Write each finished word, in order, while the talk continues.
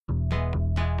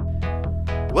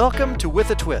Welcome to With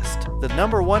a Twist, the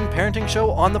 #1 parenting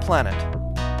show on the planet.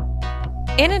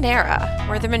 In an era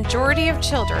where the majority of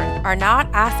children are not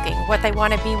asking what they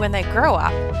want to be when they grow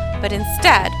up, but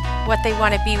instead what they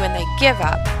want to be when they give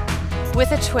up,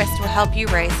 With a Twist will help you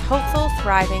raise hopeful,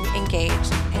 thriving,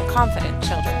 engaged, and confident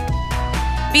children.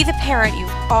 Be the parent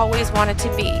you've always wanted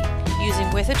to be using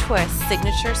With a Twist's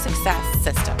signature success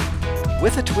system.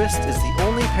 With a Twist is the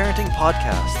only parenting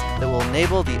podcast that will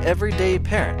enable the everyday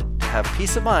parent to have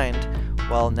peace of mind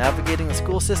while navigating the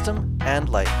school system and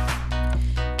life.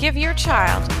 Give your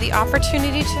child the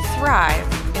opportunity to thrive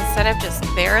instead of just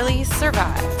barely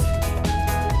survive.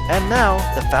 And now,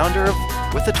 the founder of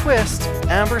With a Twist,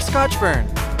 Amber Scotchburn.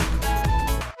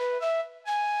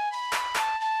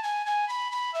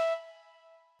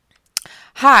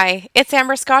 Hi, it's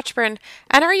Amber Scotchburn,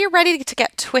 and are you ready to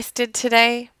get twisted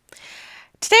today?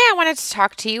 Today I wanted to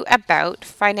talk to you about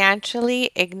financially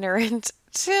ignorant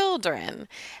children.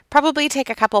 Probably take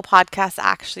a couple podcasts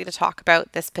actually to talk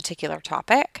about this particular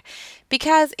topic,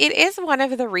 because it is one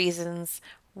of the reasons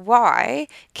why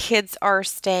kids are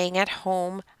staying at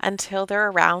home until they're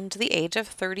around the age of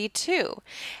 32.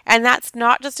 And that's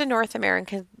not just a North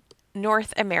American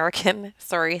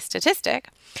statistic.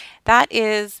 That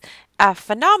is a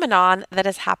phenomenon that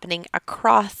is happening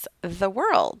across the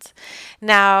world.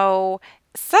 Now,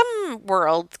 some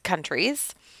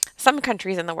countries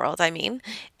in the world,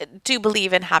 do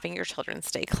believe in having your children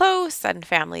stay close and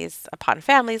families upon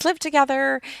families live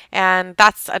together. And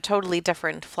that's a totally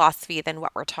different philosophy than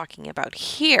what we're talking about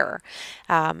here.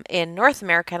 In North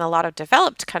America and a lot of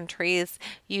developed countries,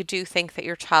 you do think that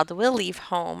your child will leave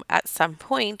home at some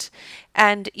point,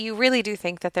 and you really do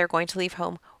think that they're going to leave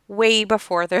home way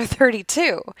before they're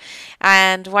 32.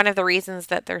 And one of the reasons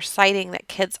that they're citing that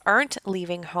kids aren't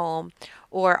leaving home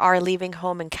or are leaving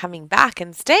home and coming back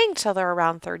and staying till they're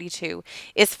around 32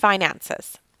 is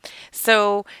finances.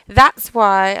 So that's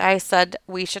why I said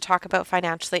we should talk about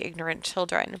financially ignorant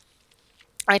children.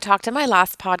 I talked in my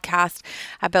last podcast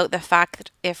about the fact that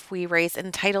if we raise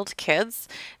entitled kids,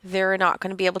 they're not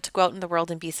going to be able to go out in the world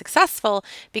and be successful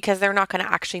because they're not going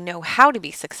to actually know how to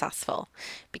be successful,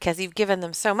 because you've given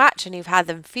them so much and you've had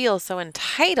them feel so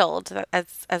entitled that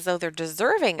as though they're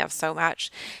deserving of so much.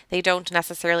 They don't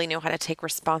necessarily know how to take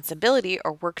responsibility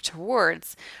or work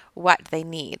towards what they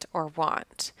need or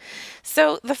want.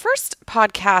 So the first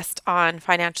podcast on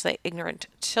financially ignorant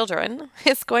children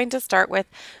is going to start with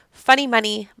funny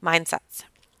money mindsets.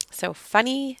 So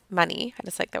funny money, I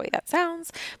just like the way that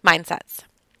sounds, mindsets.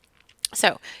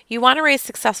 So you want to raise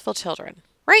successful children,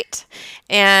 right?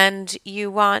 And you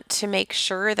want to make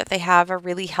sure that they have a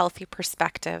really healthy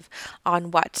perspective on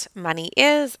what money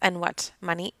is and what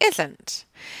money isn't.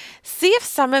 See if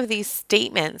some of these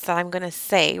statements that I'm going to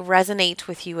say resonate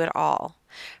with you at all.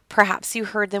 Perhaps you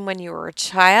heard them when you were a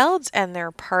child and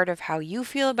they're part of how you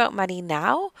feel about money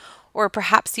now, or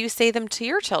perhaps you say them to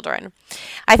your children.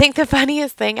 I think the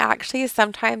funniest thing actually is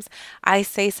sometimes I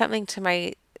say something to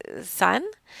my son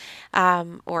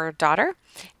or daughter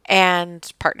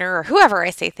and partner or whoever I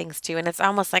say things to, and it's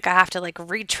almost like I have to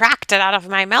retract it out of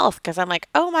my mouth because I'm like,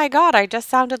 oh my God, I just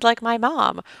sounded like my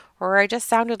mom, or I just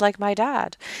sounded like my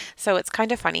dad. So it's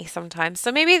kind of funny sometimes.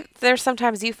 So maybe there's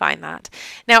sometimes you find that.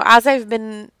 Now, as I've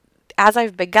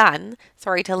begun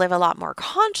to live a lot more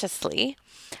consciously,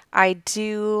 I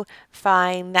do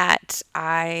find that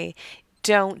I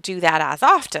don't do that as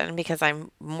often because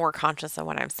I'm more conscious of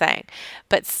what I'm saying.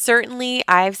 But certainly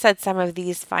I've said some of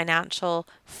these financial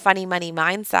funny money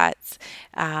mindsets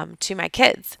to my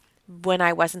kids when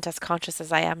I wasn't as conscious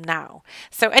as I am now.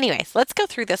 So anyways, let's go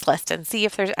through this list and see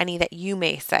if there's any that you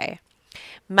may say.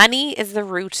 Money is the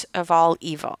root of all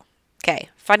evil. Okay,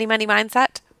 funny money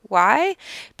mindset. Why?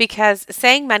 Because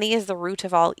saying money is the root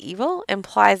of all evil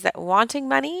implies that wanting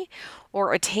money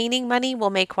or attaining money will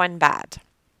make one bad.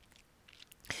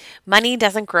 Money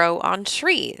doesn't grow on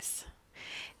trees.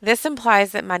 This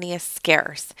implies that money is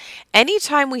scarce.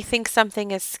 Anytime we think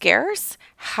something is scarce,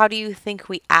 how do you think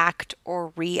we act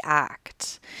or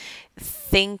react?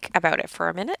 Think about it for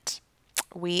a minute.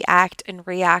 We act and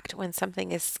react when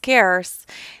something is scarce,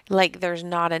 like there's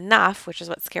not enough, which is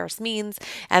what scarce means,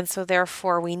 and so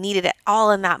therefore we needed it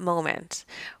all in that moment,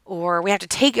 or we have to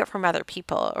take it from other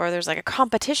people, or there's a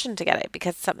competition to get it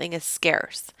because something is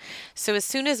scarce. So as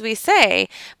soon as we say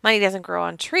money doesn't grow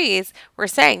on trees, we're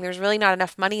saying there's really not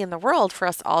enough money in the world for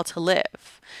us all to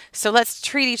live. So let's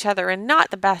treat each other in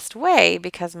not the best way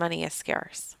because money is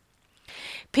scarce.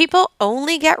 People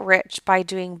only get rich by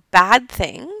doing bad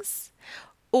things,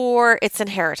 or it's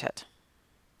inherited.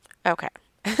 Okay,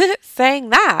 Saying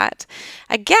that,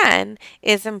 again,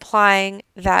 is implying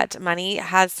that money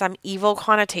has some evil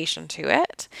connotation to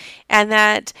it and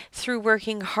that through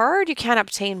working hard, you can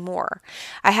obtain more.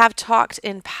 I have talked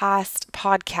in past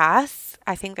podcasts.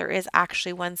 I think there is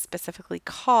actually one specifically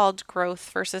called Growth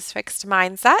versus Fixed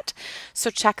Mindset. So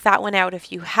check that one out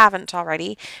if you haven't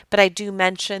already. But I do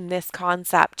mention this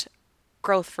concept,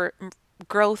 growth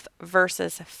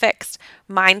versus fixed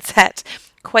mindset,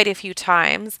 quite a few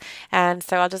times. And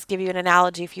so I'll just give you an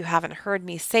analogy if you haven't heard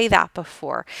me say that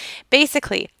before.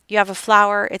 Basically, you have a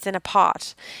flower, it's in a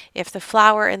pot. If the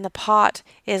flower in the pot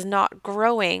is not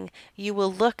growing, you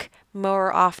will look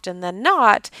more often than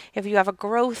not if you have a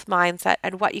growth mindset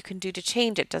and what you can do to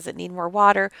change it. Does it need more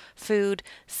water, food,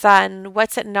 sun?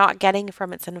 What's it not getting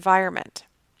from its environment?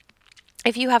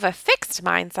 If you have a fixed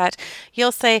mindset,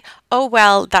 you'll say, oh,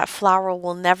 well, that flower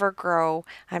will never grow.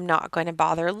 I'm not going to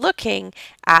bother looking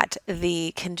at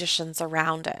the conditions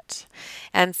around it.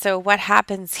 And so what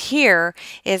happens here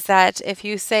is that if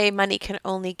you say money can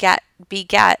only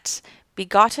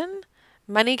begotten,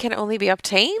 money can only be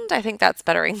obtained. I think that's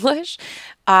better English.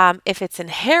 If it's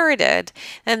inherited,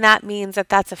 then that means that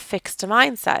that's a fixed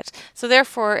mindset. So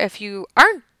therefore, if you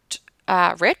aren't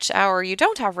rich or you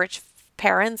don't have rich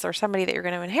parents or somebody that you're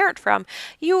going to inherit from,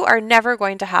 you are never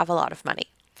going to have a lot of money.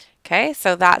 Okay,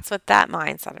 so that's what that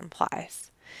mindset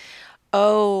implies.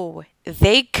 Oh,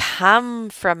 they come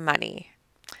from money.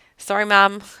 Sorry,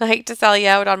 Mom, I hate to sell you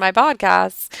out on my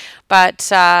podcast,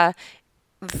 but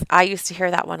I used to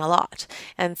hear that one a lot.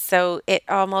 And so it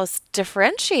almost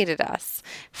differentiated us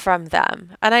from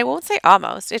them. And I won't say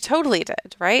almost, it totally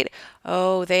did, right?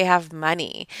 Oh, they have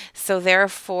money. So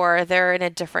therefore, they're in a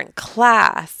different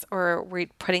class, or we're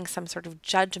putting some sort of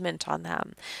judgment on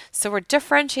them. So we're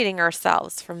differentiating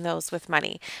ourselves from those with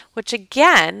money, which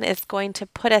again is going to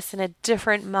put us in a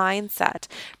different mindset.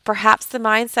 Perhaps the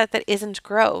mindset that isn't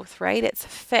growth, right? It's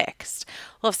fixed.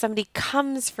 Well, if somebody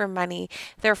comes from money,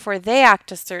 therefore they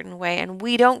act a certain way, and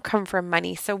we don't come from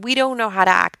money, so we don't know how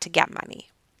to act to get money.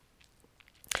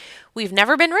 We've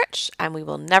never been rich, and we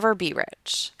will never be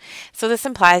rich. So this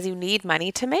implies you need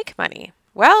money to make money.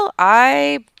 Well,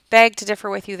 I beg to differ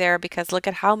with you there, because look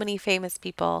at how many famous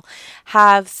people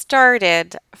have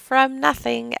started from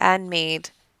nothing and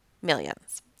made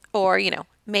millions, or,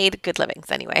 made good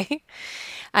livings anyway.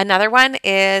 Another one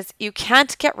is you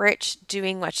can't get rich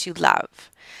doing what you love.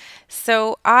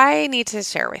 So I need to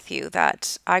share with you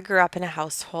that I grew up in a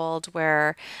household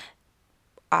where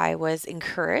I was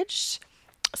encouraged,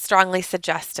 strongly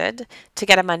suggested to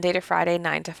get a Monday to Friday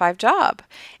 9 to 5 job.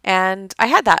 And I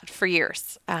had that for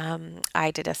years.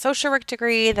 I did a social work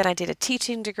degree, then I did a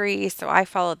teaching degree. So I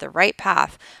followed the right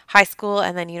path, high school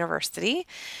and then university.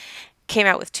 Came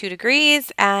out with 2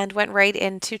 degrees and went right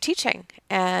into teaching.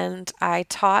 And I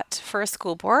taught for a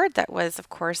school board that was, of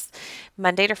course,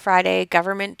 Monday to Friday,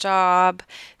 government job,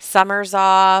 summers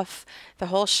off, the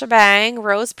whole shebang.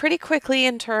 Rose pretty quickly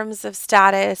in terms of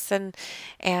status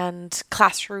and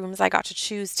classrooms I got to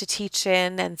choose to teach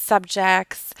in and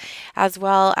subjects, as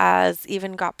well as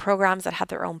even got programs that had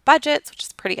their own budgets, which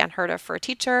is pretty unheard of for a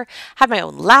teacher. Had my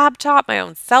own laptop, my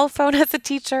own cell phone as a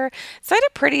teacher. So I had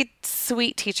a pretty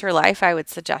sweet teacher life, I would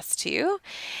suggest to you.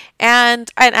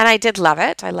 And I did love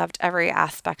it. I loved every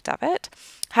aspect of it.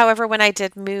 However, when I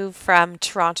did move from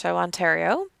Toronto,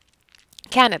 Ontario,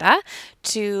 Canada,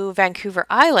 to Vancouver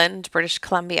Island, British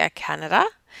Columbia, Canada,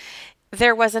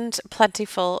 there wasn't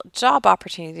plentiful job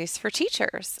opportunities for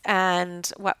teachers. And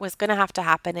what was going to have to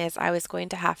happen is I was going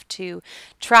to have to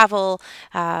travel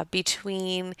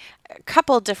between a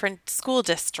couple different school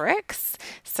districts.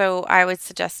 So I would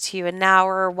suggest to you an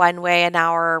hour one way, an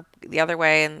hour the other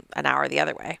way, and an hour the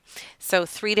other way. So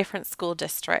 3 different school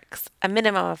districts, a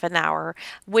minimum of an hour.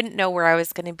 Wouldn't know where I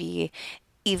was going to be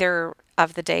either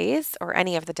of the days or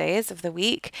any of the days of the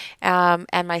week.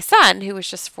 And my son, who was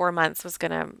just 4 months, was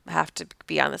going to have to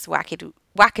be on this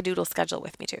wackadoodle schedule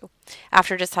with me too,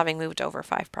 after just having moved over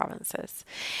 5 provinces.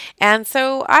 And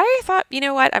so I thought, you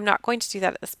know what, I'm not going to do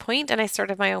that at this point, and I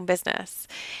started my own business.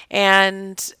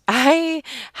 And I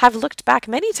have looked back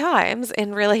many times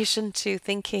in relation to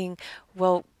thinking,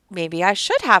 well, maybe I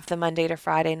should have the Monday to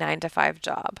Friday 9 to 5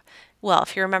 job. Well,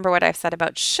 if you remember what I've said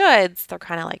about shoulds, they're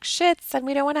kind of like shits and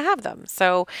we don't want to have them.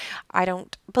 So I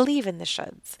don't believe in the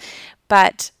shoulds.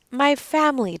 But my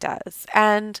family does.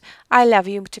 And I love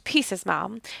you to pieces,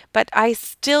 Mom, but I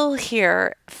still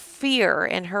hear fear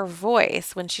in her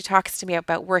voice when she talks to me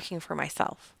about working for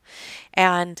myself.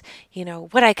 And,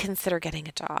 would I consider getting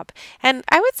a job? And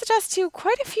I would suggest to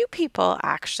quite a few people,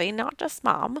 actually, not just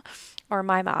mom or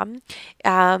my mom,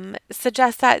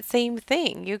 suggest that same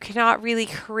thing. You cannot really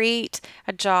create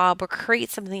a job or create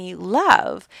something you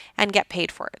love and get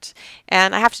paid for it.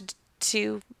 And I have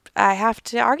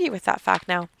to argue with that fact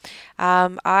now.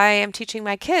 I am teaching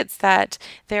my kids that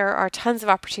there are tons of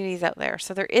opportunities out there.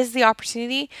 So there is the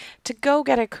opportunity to go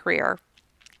get a career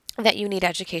that you need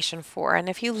education for. And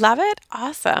if you love it,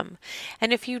 awesome.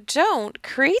 And if you don't,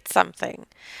 create something.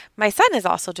 My son is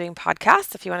also doing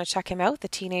podcasts if you want to check him out, The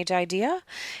Teenage Idea.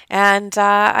 And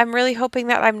I'm really hoping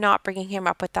that I'm not bringing him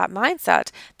up with that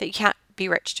mindset that you can't be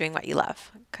rich doing what you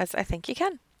love, because I think you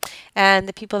can. And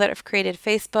the people that have created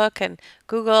Facebook and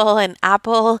Google and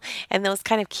Apple and those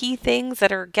kind of key things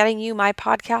that are getting you my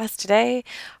podcast today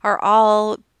are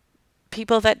all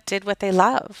people that did what they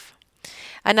love.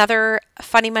 Another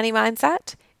funny money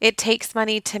mindset. It takes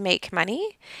money to make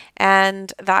money.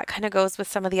 And that kind of goes with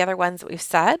some of the other ones that we've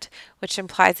said, which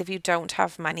implies if you don't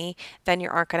have money, then you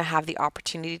aren't going to have the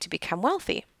opportunity to become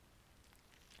wealthy.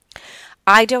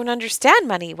 I don't understand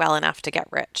money well enough to get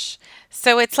rich.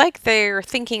 So it's like they're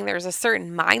thinking there's a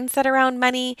certain mindset around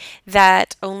money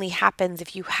that only happens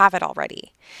if you have it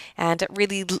already. And it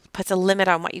really puts a limit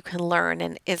on what you can learn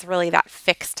and is really that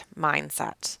fixed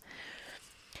mindset.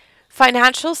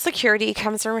 Financial security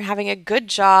comes from having a good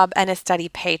job and a steady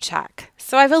paycheck.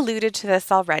 So I've alluded to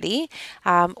this already,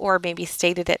 or maybe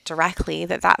stated it directly,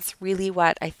 that that's really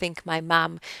what I think my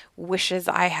mom wishes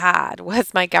I had,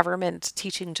 was my government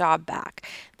teaching job back.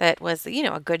 That was,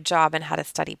 a good job and had a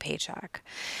steady paycheck.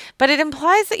 But it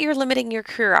implies that you're limiting your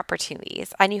career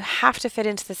opportunities, and you have to fit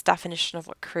into this definition of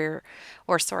what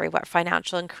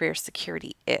financial and career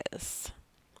security is.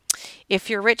 If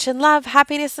you're rich in love,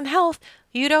 happiness, and health,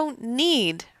 you don't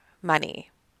need money.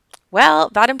 Well,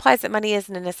 that implies that money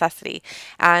isn't a necessity.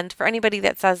 And for anybody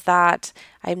that says that,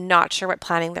 I'm not sure what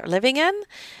planet they're living in,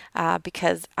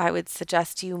 because I would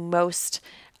suggest to you most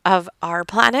of our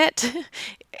planet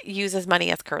uses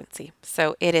money as currency.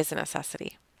 So it is a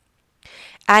necessity.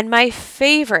 And my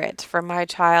favorite from my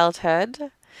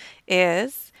childhood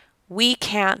is, we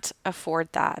can't afford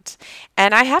that.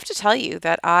 And I have to tell you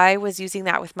that I was using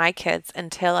that with my kids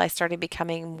until I started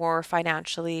becoming more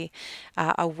financially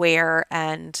aware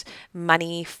and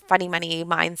funny money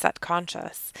mindset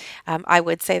conscious. I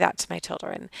would say that to my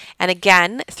children. And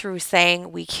again, through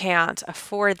saying we can't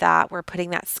afford that, we're putting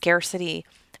that scarcity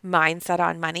mindset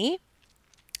on money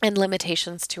and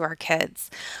limitations to our kids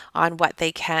on what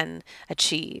they can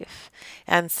achieve.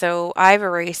 And so I've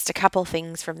erased a couple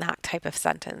things from that type of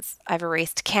sentence. I've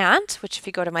erased can't, which if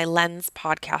you go to my Lens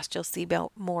podcast, you'll see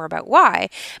more about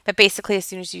why. But basically, as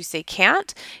soon as you say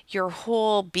can't, your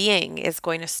whole being is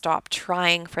going to stop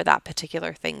trying for that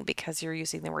particular thing because you're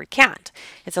using the word can't.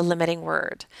 It's a limiting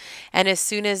word. And as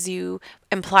soon as you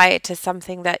imply it to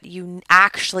something that you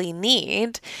actually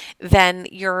need, then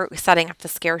you're setting up the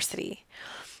scarcity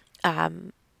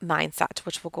mindset,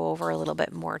 which we'll go over a little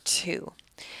bit more too.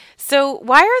 So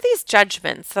why are these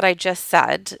judgments that I just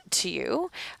said to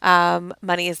you?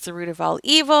 Money is the root of all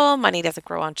evil. Money doesn't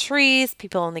grow on trees.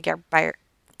 People only get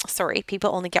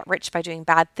rich by doing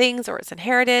bad things, or it's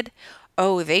inherited.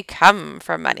 Oh, they come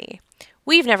from money.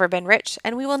 We've never been rich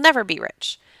and we will never be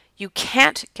rich. You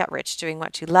can't get rich doing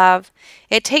what you love.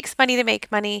 It takes money to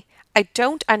make money. I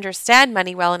don't understand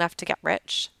money well enough to get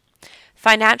rich.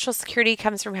 Financial security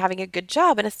comes from having a good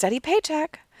job and a steady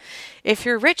paycheck. If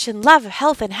you're rich in love,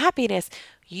 health, and happiness,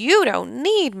 you don't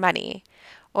need money.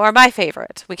 Or my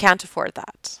favorite, we can't afford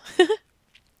that.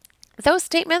 Those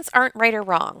statements aren't right or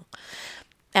wrong.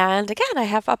 And again, I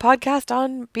have a podcast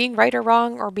on being right or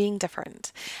wrong or being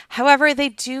different. However, they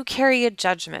do carry a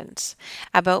judgment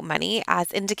about money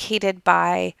as indicated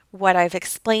by what I've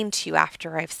explained to you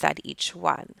after I've said each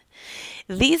one.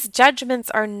 These judgments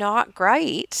are not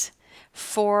right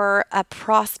for a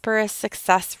prosperous,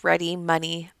 success-ready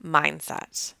money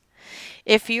mindset.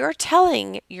 If you're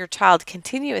telling your child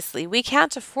continuously, we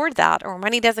can't afford that, or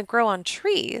money doesn't grow on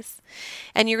trees,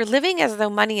 and you're living as though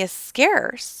money is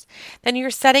scarce, then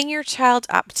you're setting your child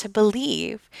up to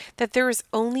believe that there is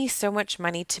only so much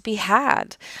money to be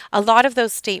had. A lot of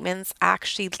those statements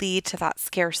actually lead to that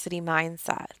scarcity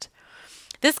mindset.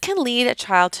 This can lead a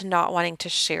child to not wanting to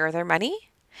share their money.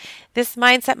 This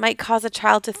mindset might cause a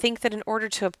child to think that in order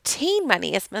to obtain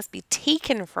money, it must be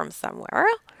taken from somewhere.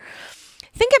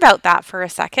 Think about that for a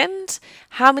second.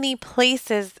 How many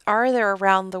places are there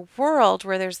around the world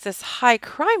where there's this high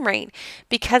crime rate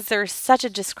because there's such a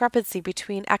discrepancy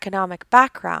between economic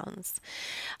backgrounds?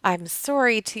 I'm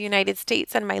sorry to the United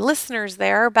States and my listeners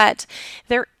there, but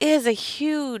there is a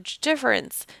huge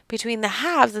difference between the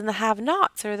haves and the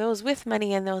have-nots, or those with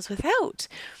money and those without.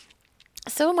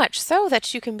 So much so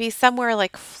that you can be somewhere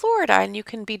like Florida and you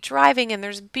can be driving and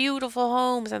there's beautiful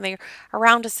homes and they're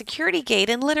around a security gate,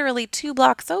 and literally 2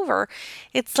 blocks over,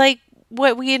 it's like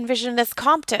what we envision as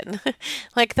Compton,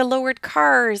 like the lowered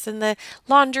cars and the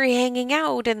laundry hanging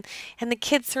out, and the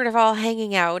kids sort of all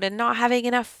hanging out and not having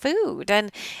enough food,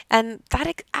 and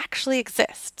that actually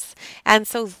exists. And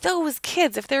so those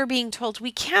kids, if they're being told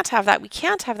we can't have that, we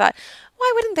can't have that,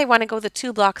 why wouldn't they want to go the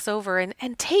 2 blocks over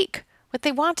and take what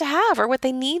they want to have or what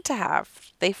they need to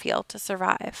have, they feel, to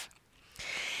survive?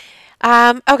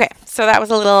 Okay, so that was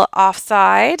a little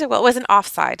offside. Well, it wasn't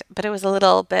offside, but it was a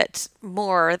little bit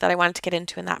more that I wanted to get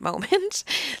into in that moment.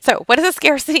 So, what does a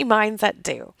scarcity mindset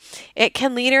do? It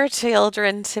can lead our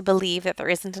children to believe that there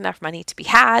isn't enough money to be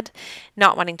had,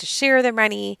 not wanting to share their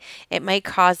money. It might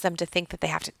cause them to think that they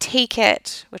have to take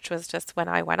it, which was just when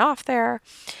I went off there.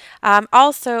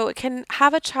 Also, it can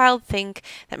have a child think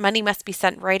that money must be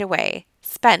spent right away,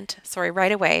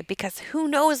 because who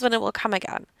knows when it will come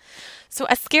again. So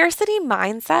a scarcity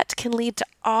mindset can lead to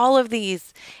all of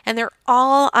these, and they're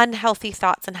all unhealthy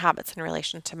thoughts and habits in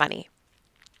relation to money.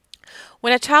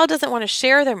 When a child doesn't want to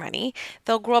share their money,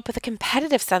 they'll grow up with a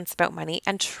competitive sense about money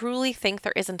and truly think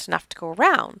there isn't enough to go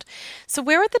around. So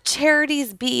where would the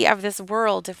charities be of this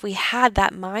world if we had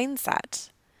that mindset?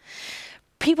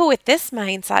 People with this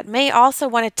mindset may also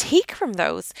want to take from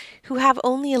those who have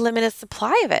only a limited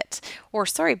supply of it,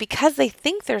 because they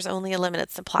think there's only a limited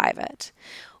supply of it.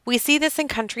 We see this in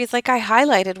countries like I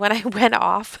highlighted when I went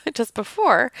off just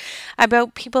before,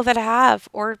 about people that have,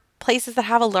 or places that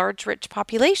have, a large rich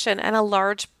population and a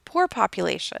large poor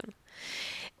population.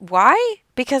 Why?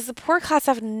 Because the poor class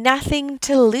have nothing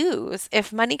to lose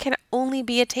if money can only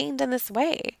be attained in this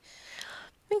way.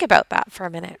 Think about that for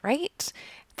a minute, right?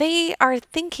 They are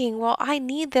thinking, well, I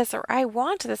need this or I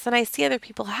want this, and I see other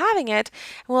people having it.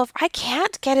 Well, if I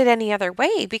can't get it any other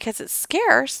way because it's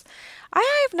scarce,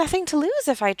 I have nothing to lose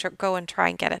if I go and try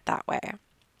and get it that way.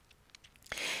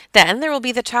 Then there will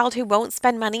be the child who won't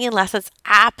spend money unless it's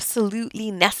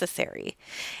absolutely necessary,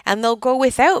 and they'll go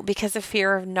without because of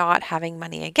fear of not having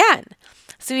money again.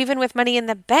 So even with money in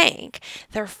the bank,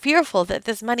 they're fearful that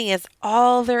this money is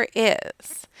all there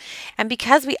is. And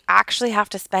because we actually have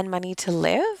to spend money to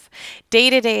live,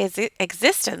 day-to-day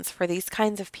existence for these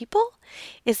kinds of people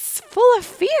is full of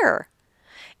fear.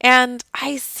 And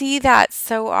I see that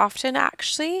so often,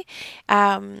 actually,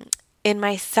 in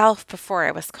myself before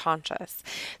I was conscious.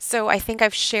 So I think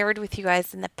I've shared with you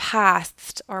guys in the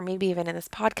past, or maybe even in this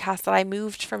podcast, that I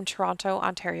moved from Toronto,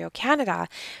 Ontario, Canada,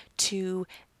 to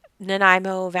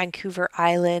Nanaimo, Vancouver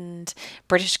Island,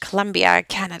 British Columbia,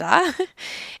 Canada.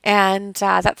 And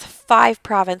that's 5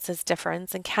 provinces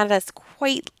difference. And Canada is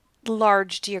quite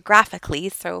large geographically,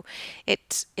 so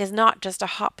it is not just a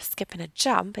hop, skip, and a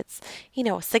jump. It's,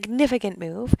 a significant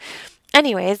move.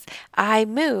 Anyways, I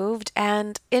moved,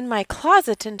 and in my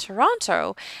closet in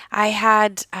Toronto, I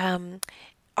had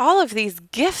all of these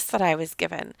gifts that I was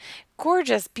given.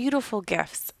 Gorgeous, beautiful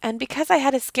gifts. And because I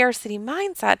had a scarcity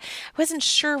mindset, I wasn't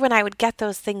sure when I would get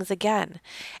those things again.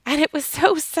 And it was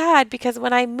so sad because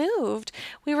when I moved,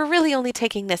 we were really only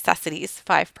taking necessities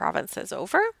 5 provinces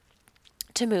over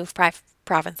to move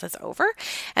provinces over.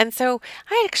 And so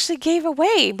I actually gave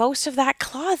away most of that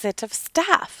closet of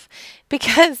stuff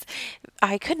because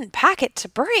I couldn't pack it to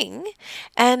bring,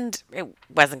 and it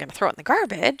wasn't going to throw it in the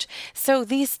garbage. So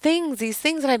these things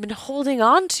that I've been holding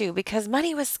on to because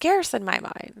money was scarce in my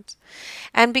mind.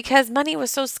 And because money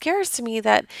was so scarce to me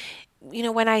that,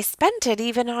 when I spent it,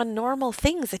 even on normal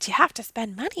things that you have to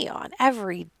spend money on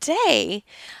every day,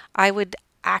 I would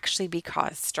actually be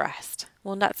caused stressed.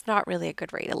 Well, that's not really a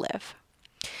good way to live.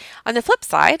 On the flip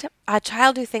side, a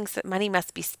child who thinks that money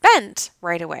must be spent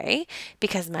right away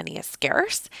because money is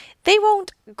scarce, they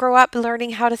won't grow up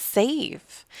learning how to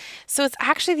save. So it's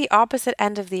actually the opposite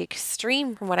end of the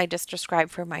extreme from what I just described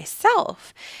for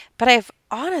myself. But I've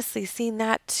honestly seen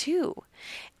that too.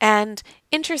 And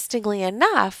interestingly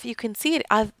enough, you can see it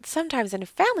sometimes in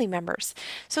family members.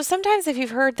 So sometimes if you've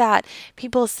heard that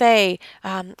people say,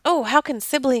 oh, how can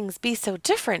siblings be so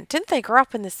different? Didn't they grow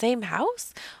up in the same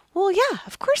house? Well, yeah,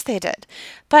 of course they did.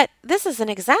 But this is an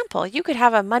example. You could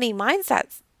have a money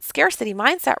mindset scarcity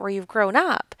mindset where you've grown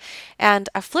up. And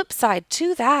a flip side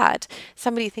to that,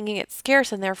 somebody thinking it's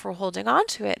scarce and therefore holding on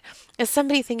to it, is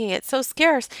somebody thinking it's so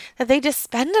scarce that they just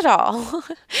spend it all.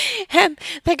 And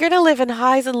they're going to live in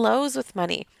highs and lows with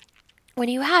money. When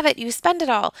you have it, you spend it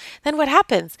all. Then what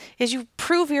happens is you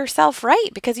prove yourself right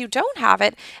because you don't have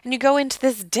it and you go into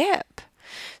this dip.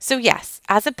 So yes,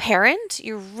 as a parent,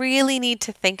 you really need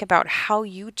to think about how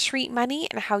you treat money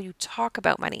and how you talk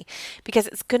about money because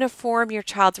it's going to form your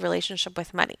child's relationship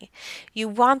with money. You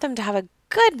want them to have a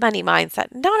good money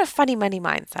mindset, not a funny money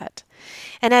mindset.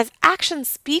 And as actions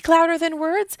speak louder than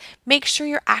words, make sure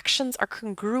your actions are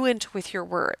congruent with your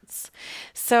words.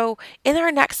 So in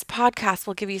our next podcast,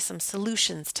 we'll give you some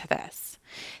solutions to this.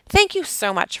 Thank you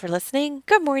so much for listening.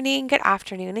 Good morning, good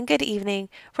afternoon, and good evening,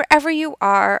 wherever you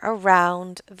are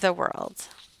around the world.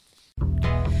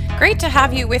 Great to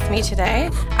have you with me today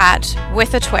at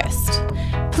With a Twist.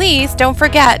 Please don't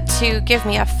forget to give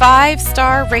me a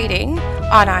 5-star rating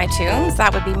on iTunes.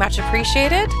 That would be much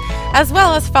appreciated, as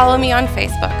well as follow me on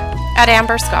Facebook at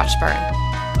Amber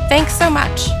Scotchburn. Thanks so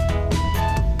much.